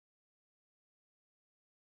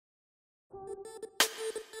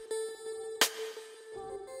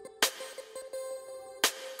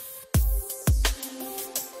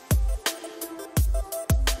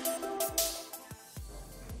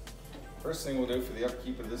First thing we'll do for the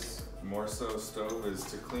upkeep of this Morso stove is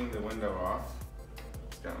to clean the window off.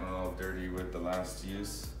 It's gotten a little dirty with the last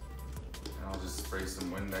use. And I'll just spray some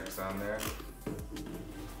Windex on there. And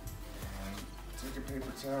take a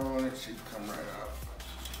paper towel and it should come right off.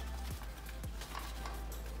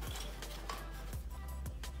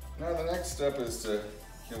 Now the next step is to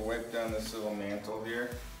wipe down this little mantle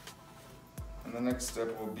here. And the next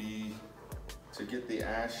step will be to get the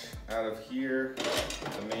ash out of here,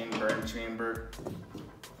 the main burn chamber,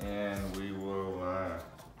 and we will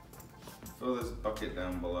fill this bucket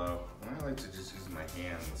down below. And I like to just use my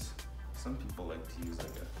hands. Some people like to use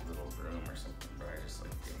like a little broom or something, but I just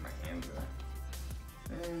like getting my hands in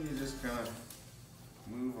it. And you just kind of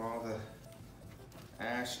move all the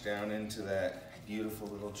ash down into that beautiful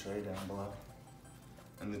little tray down below.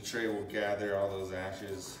 And the tray will gather all those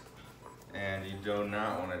ashes. And you do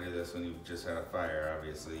not want to do this when you've just had a fire.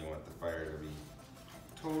 Obviously, you want the fire to be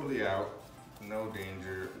totally out, no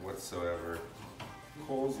danger whatsoever.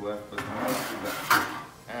 Coals left, but most of the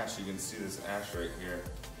ash, you can see this ash right here.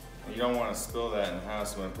 And you don't want to spill that in the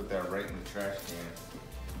house. You want to put that right in the trash can.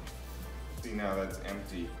 See, now that's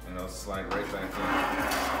empty, and it'll slide right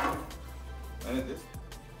back in. And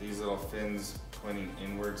these little fins pointing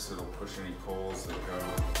inwards, so it'll push any coals that go.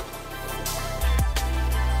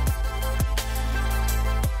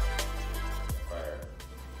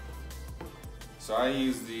 So I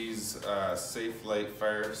use these Safe Light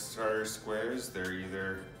Fire Starter Squares. They're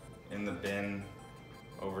either in the bin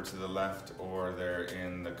over to the left or they're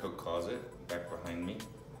in the coat closet back behind me.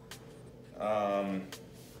 And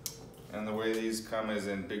the way these come is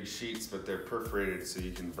in big sheets, but they're perforated so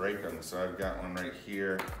you can break them. So I've got one right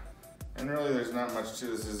here. And really there's not much to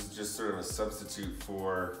this. This is just sort of a substitute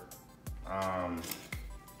for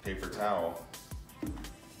paper towel.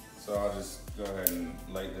 So I'll just go ahead and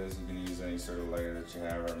light this. You can use any sort of lighter that you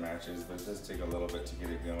have or matches, but it does take a little bit to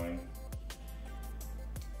get it going.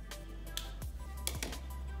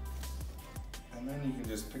 And then you can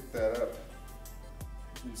just pick that up.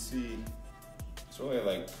 You can see it's really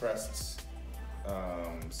like pressed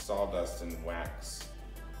sawdust and wax.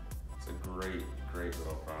 It's a great, great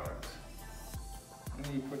little product. And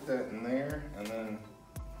then you put that in there and then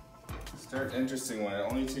start an interesting one. It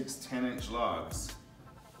only takes 10-inch logs.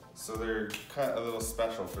 So they're cut a little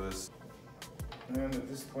special for this. And at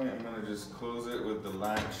this point, I'm gonna just close it with the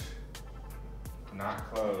latch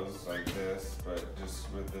not closed like this, but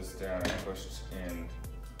just with this down and pushed in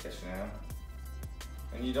ish now.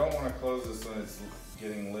 And you don't want to close this when it's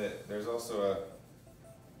getting lit. There's also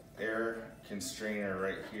a air constrainer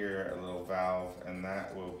right here, a little valve, and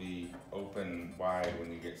that will be open wide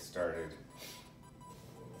when you get started.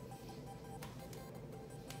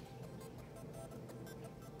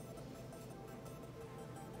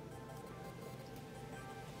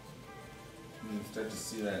 You can start to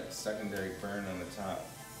see that secondary burn on the top.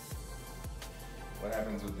 What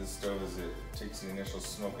happens with this stove is it takes the initial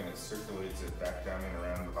smoke and it circulates it back down and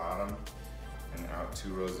around the bottom and out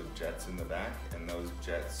 2 rows of jets in the back, and those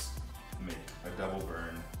jets make a double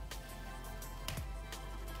burn.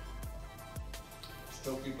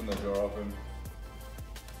 Still keeping the door open.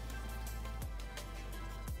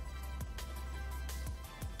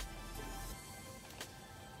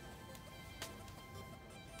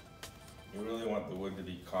 You really want the wood to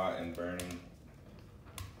be caught and burning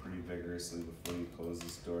pretty vigorously before you close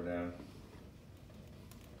this door down.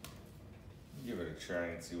 Give it a try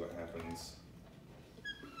and see what happens.